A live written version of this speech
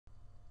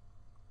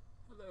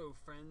Hello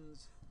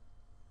friends,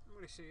 I'm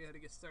going to show you how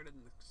to get started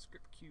in the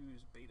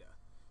ScriptQüs beta.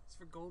 It's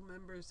for gold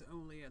members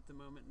only at the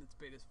moment in its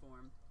beta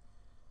form,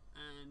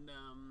 and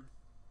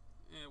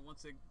yeah,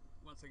 once I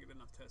get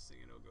enough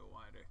testing it'll go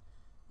wider.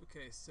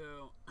 Okay,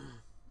 so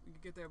you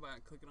can get there by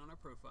clicking on our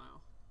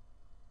profile,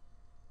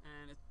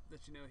 and it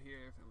lets you know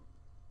here if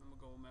I'm a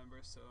gold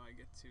member, so I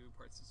get to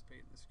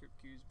participate in the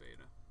ScriptQüs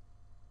beta.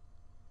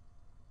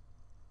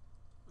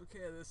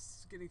 Okay,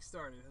 this is getting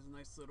started. It has a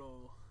nice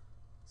little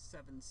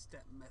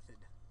 7-step method.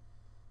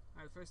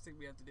 Alright, the first thing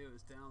we have to do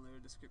is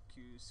download the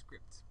ScriptQüs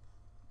script,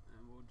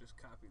 and we'll just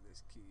copy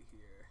this key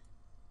here.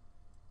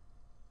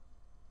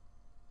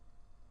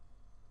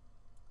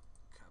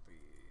 Copy,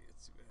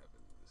 let's see what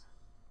happens.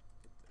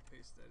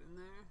 Paste that in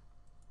there.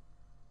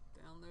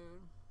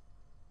 Download.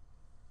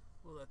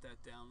 We'll let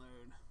that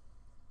download.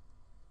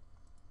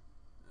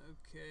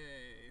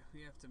 Okay,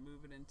 we have to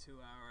move it into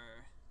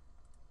our,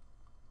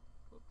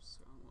 whoops,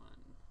 wrong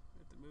one.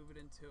 We have to move it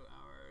into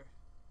our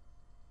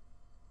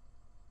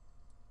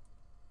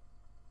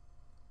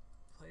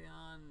Play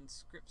on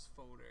scripts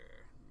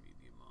folder,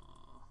 medium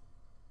all,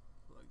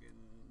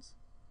 plugins,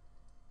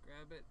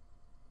 grab it,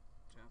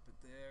 drop it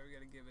there. We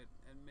gotta give it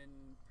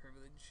admin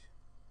privilege.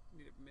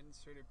 We need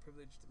administrator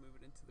privilege to move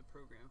it into the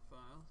program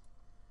file.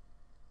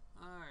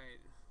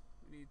 Alright,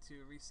 we need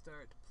to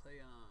restart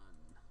Play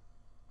on.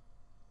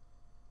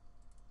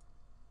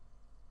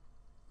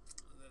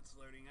 That's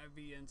loading. I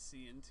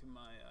VNC into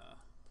my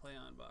Play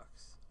on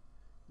box,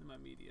 in my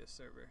media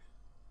server.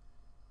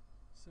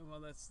 So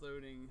while that's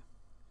loading,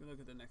 you look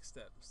at the next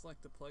step.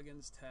 Select the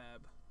Plugins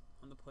tab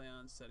on the Play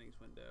On settings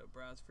window.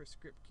 Browse for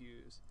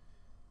ScriptQüs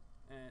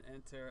and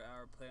enter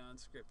our Play On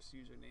scripts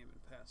username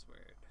and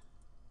password.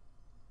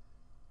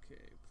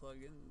 Okay,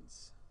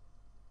 plugins.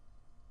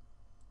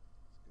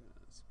 Let's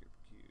go to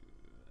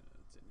ScriptQüs.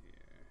 It's in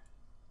here.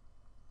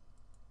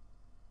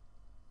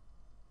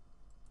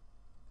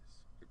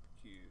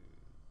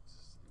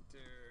 ScriptQüs.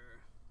 Enter.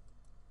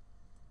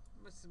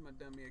 This is my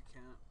dummy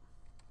account.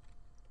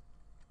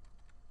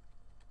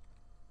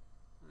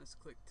 Let's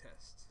click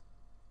test.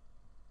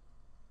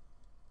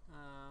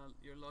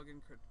 Your login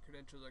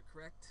credentials are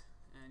correct,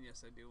 and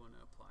yes, I do want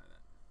to apply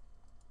that.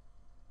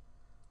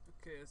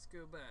 Okay, let's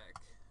go back,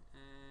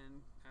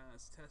 and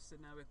it's tested.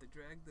 Now we have to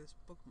drag this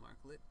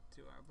bookmarklet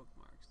to our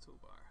bookmarks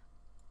toolbar.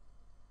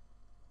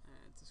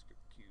 And it's a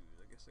ScriptQüs.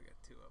 I guess I got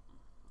 2 of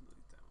them. I'll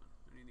delete that one.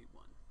 I only need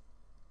 1.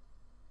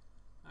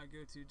 I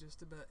go to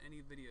just about any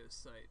video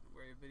site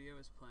where a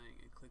video is playing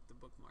and click the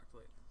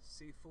bookmarklet.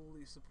 See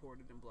fully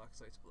supported and blocked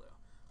sites below.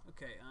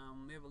 Okay,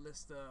 we have a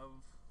list of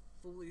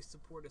fully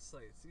supported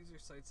sites. These are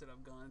sites that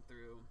I've gone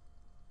through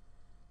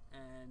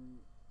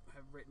and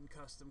have written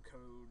custom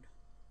code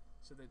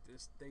so that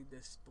they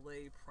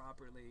display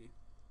properly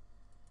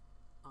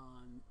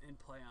in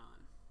Play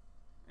On.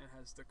 It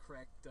has the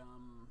correct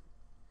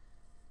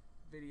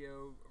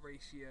video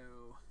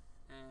ratio,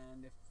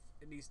 and if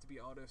it needs to be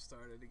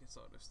auto-started, it gets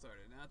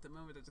auto-started. Now at the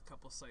moment there's a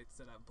couple sites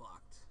that I've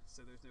blocked,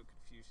 so there's no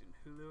confusion.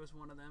 Hulu is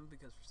one of them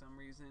because for some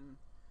reason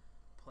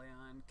Play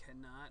On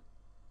cannot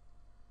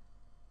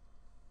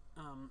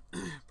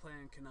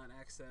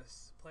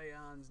access, Play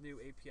On's new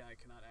API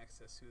cannot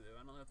access Hulu.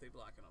 I don't know if they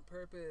block it on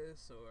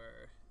purpose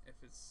or if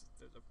there's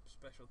a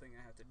special thing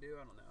I have to do.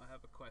 I don't know. I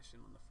have a question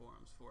on the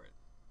forums for it.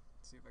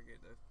 See if I get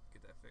that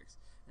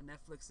fixed. And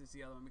Netflix is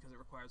the other one because it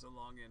requires a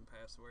login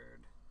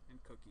password and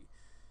cookie.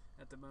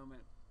 At the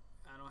moment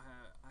I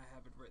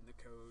haven't written the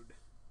code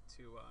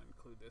to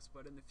include this,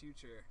 but in the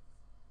future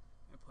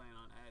I plan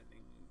on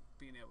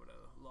being able to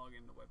log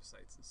into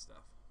websites and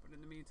stuff. But in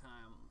the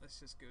meantime, let's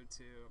just go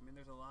to,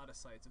 there's a lot of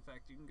sites. In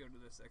fact, you can go to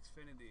this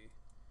Xfinity,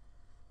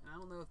 and I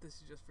don't know if this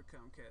is just for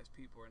Comcast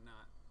people or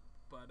not,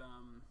 but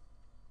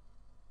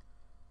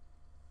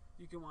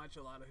you can watch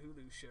a lot of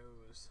Hulu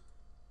shows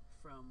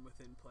from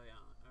within Play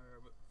On,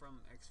 or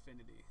from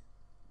Xfinity.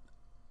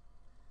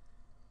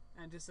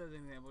 And just as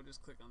an example,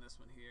 just click on this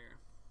one here,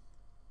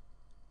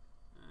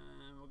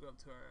 and we'll go up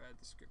to our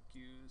add to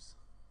ScriptQüs,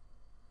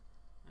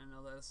 and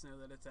it'll let us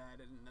know that it's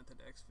added and that the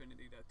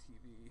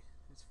Xfinity.tv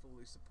is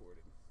fully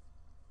supported.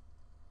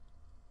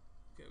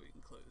 Okay, we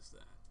can close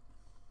that.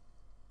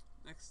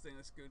 Next thing,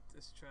 let's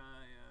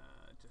try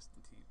Justin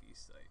TV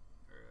site,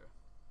 or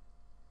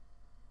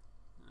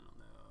I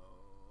don't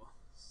know.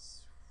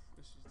 Let's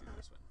just do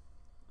this one.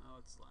 Oh,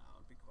 it's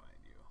loud. Be quiet,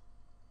 you.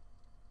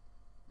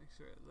 Make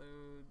sure it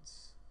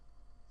loads.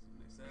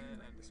 Somebody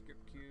said add to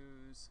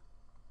ScriptQüs.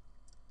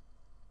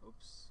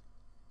 Oops.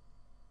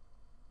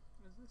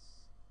 What is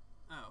this?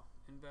 Oh,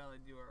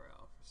 invalid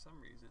URL. For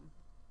some reason,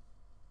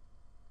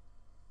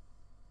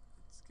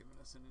 it's giving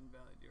us an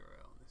invalid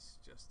URL. This is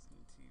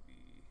Justin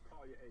TV.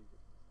 Call your agent.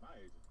 My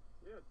agent.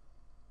 Yeah.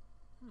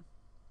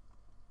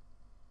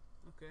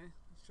 Okay,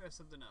 let's try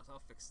something else.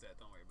 I'll fix that.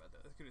 Don't worry about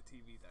that. Let's go to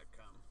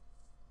TV.com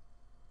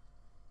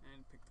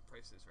and pick the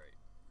prices right.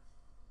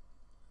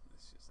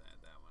 Let's just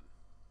add that one.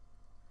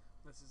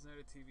 This is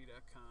to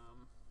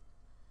TV.com.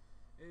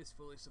 It is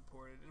fully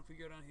supported, and if we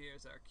go down here,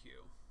 it's our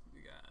queue.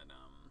 We got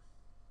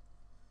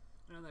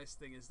Another nice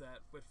thing is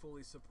that with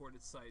fully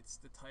supported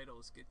sites, the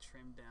titles get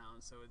trimmed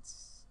down, so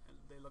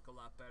they look a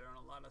lot better. On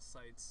a lot of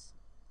sites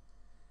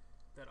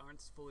that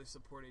aren't fully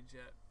supported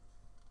yet,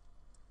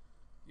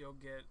 you'll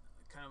get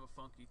kind of a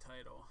funky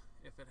title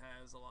if it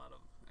has a lot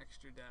of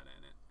extra data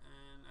in it.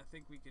 And I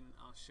think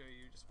I'll show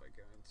you just by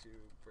going to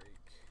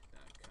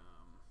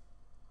break.com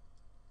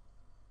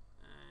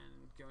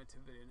and go into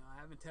video. Now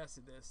I haven't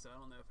tested this, so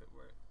I don't know if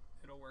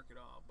it'll work at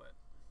all, but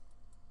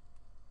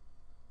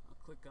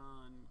I'll click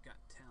on Got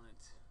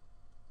Talent.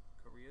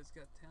 Korea's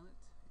Got Talent?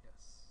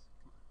 Yes.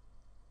 Come on.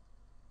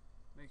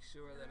 Make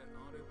sure that it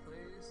auto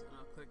plays, and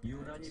I'll click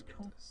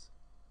ScriptQüs.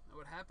 Now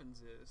what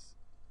happens is,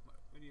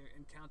 when you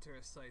encounter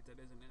a site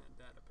that isn't in a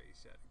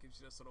database yet, it gives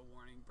you this little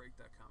warning,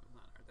 break.com is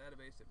not in our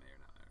database, it may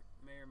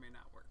or may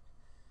not work.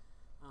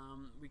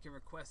 We can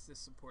request this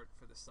support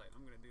for the site.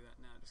 I'm going to do that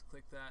now. Just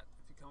click that.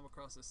 If you come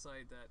across a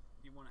site that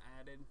you want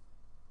added,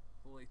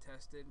 fully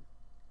tested,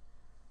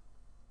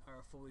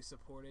 or fully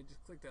supported,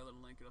 just click that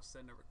little link. It'll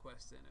send a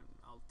request in, and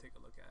I'll take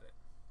a look at it.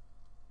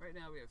 Right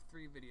now we have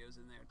 3 videos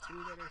in there,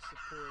 2 that are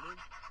supported.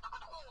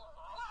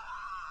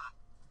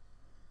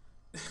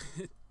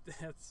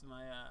 That's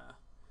my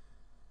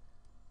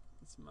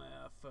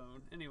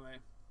phone. Anyway,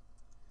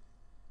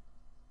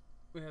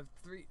 we have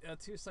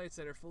 2 sites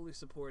that are fully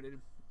supported,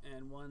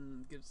 and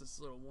one gives us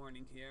a little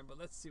warning here. But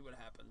let's see what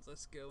happens.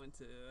 Let's go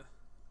into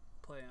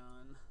Play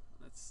On.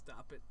 Let's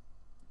stop it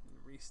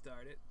and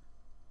restart it.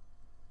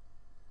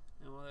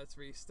 And while that's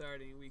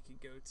restarting, we can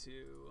go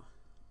to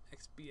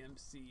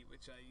XBMC,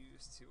 which I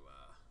use to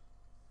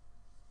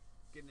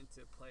get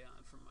into Play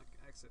On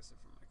access it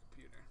from my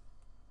computer.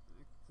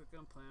 I click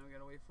on Play On. We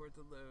gotta wait for it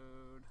to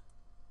load.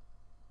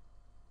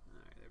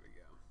 Alright, there we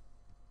go.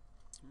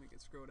 And we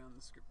can scroll down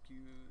the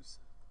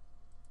ScriptQüs.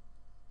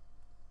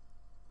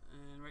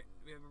 And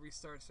we have a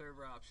restart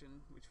server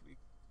option, which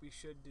we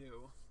should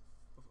do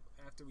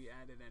after we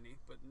added any.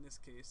 But in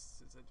this case,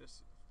 since I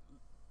just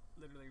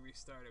literally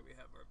restarted, we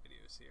have our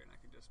videos here, and I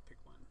can just pick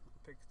one.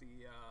 I'll pick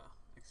the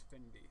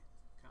Xfinity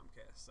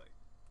Comcast site,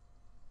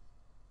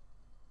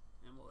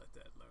 and we'll let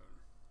that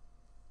load.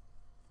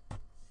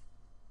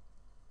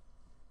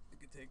 It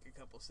could take a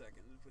couple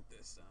seconds with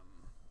this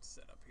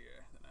setup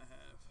here that I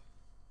have,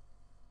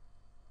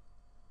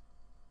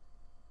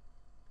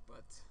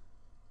 but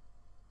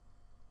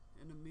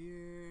in a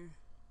mere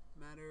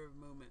matter of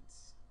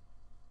moments,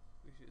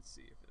 we should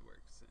see if it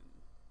works.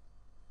 And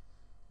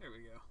there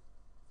we go.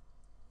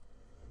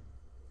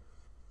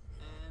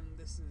 And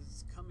this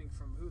is coming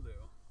from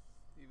Hulu,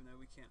 even though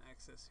we can't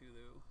access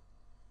Hulu.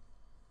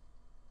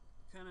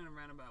 Kind of in a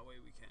roundabout way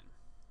we can.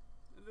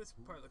 This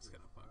part looks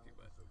kind of funky,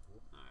 but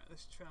alright,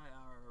 let's try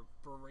our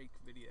break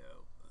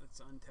video. It's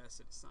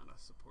untested, it's not a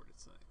supported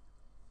site.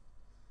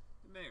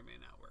 It may or may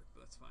not work,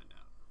 but let's find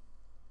out.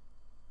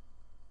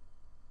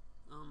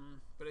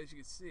 But as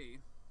you can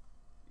see,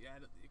 you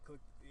add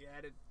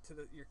it to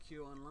your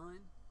queue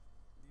online.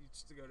 You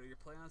just go to your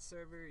Play On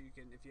server. You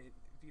can, if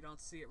you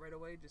don't see it right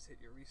away, just hit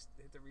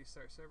the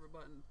restart server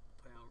button.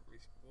 Play On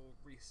will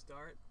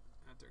restart.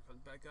 After it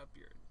comes back up,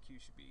 your queue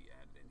should be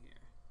added in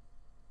here.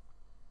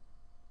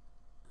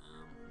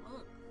 Well,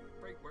 look,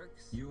 break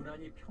works.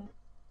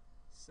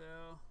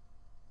 So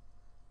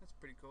that's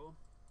pretty cool.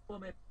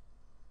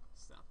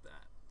 Stop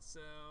that.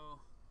 So,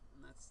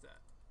 and that's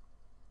that.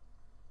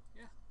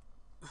 Yeah.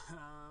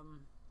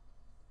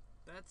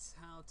 That's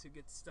how to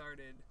get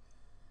started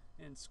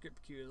in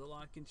ScriptQüs. A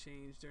lot can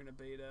change during a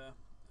beta.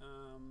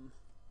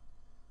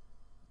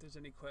 If there's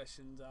any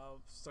questions,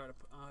 I'll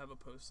have a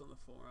post on the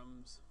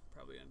forums,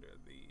 probably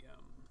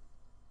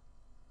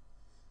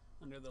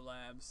under the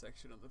lab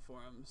section of the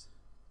forums.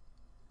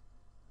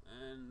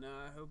 And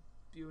I hope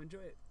you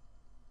enjoy it.